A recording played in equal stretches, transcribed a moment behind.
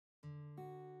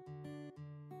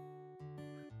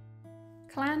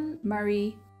Clan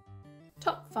Murray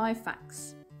Top 5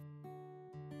 Facts.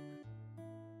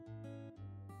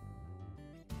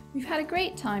 We've had a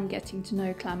great time getting to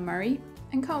know Clan Murray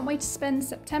and can't wait to spend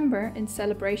September in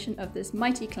celebration of this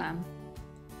mighty clan.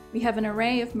 We have an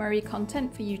array of Murray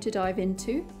content for you to dive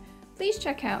into. Please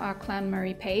check out our Clan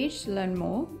Murray page to learn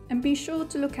more and be sure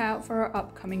to look out for our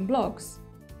upcoming blogs.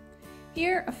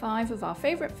 Here are 5 of our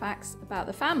favourite facts about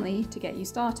the family to get you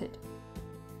started.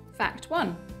 Fact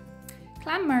 1.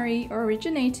 Clan Murray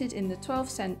originated in the 12th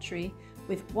century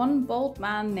with one bold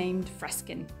man named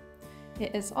Freskin.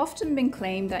 It has often been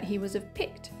claimed that he was of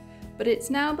Pict, but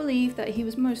it's now believed that he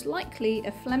was most likely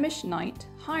a Flemish knight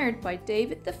hired by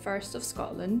David I of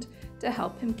Scotland to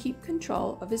help him keep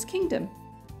control of his kingdom.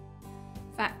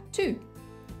 Fact 2.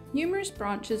 Numerous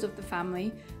branches of the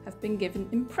family have been given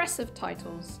impressive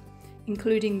titles,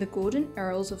 including the Gordon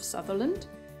Earls of Sutherland,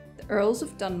 the Earls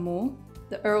of Dunmore,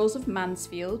 the Earls of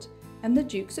Mansfield, and the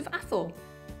Dukes of Atholl.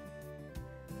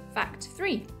 Fact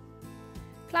 3.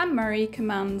 Clan Murray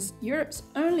commands Europe's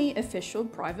only official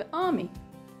private army.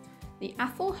 The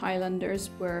Atholl Highlanders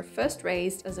were first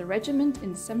raised as a regiment in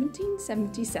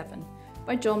 1777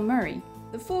 by John Murray,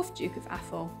 the 4th Duke of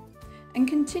Atholl, and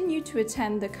continue to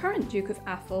attend the current Duke of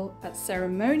Atholl at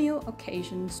ceremonial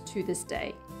occasions to this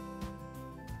day.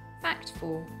 Fact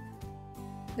 4.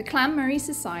 The Clan Murray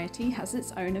Society has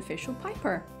its own official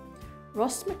piper.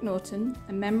 Ross McNaughton,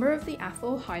 a member of the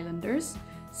Atholl Highlanders,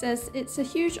 says it's a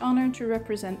huge honour to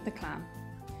represent the clan.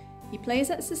 He plays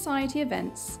at society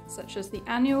events such as the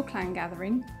annual clan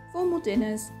gathering, formal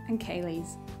dinners and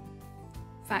ceilidhs.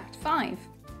 Fact 5.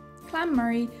 Clan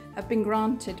Murray have been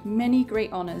granted many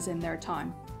great honours in their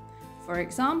time. For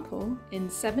example, in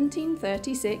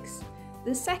 1736,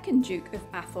 the 2nd Duke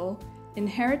of Atholl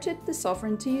inherited the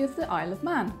sovereignty of the Isle of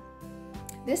Man.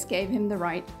 This gave him the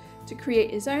right to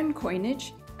create his own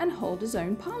coinage and hold his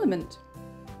own parliament.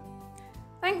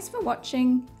 Thanks for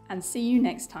watching and see you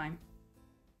next time.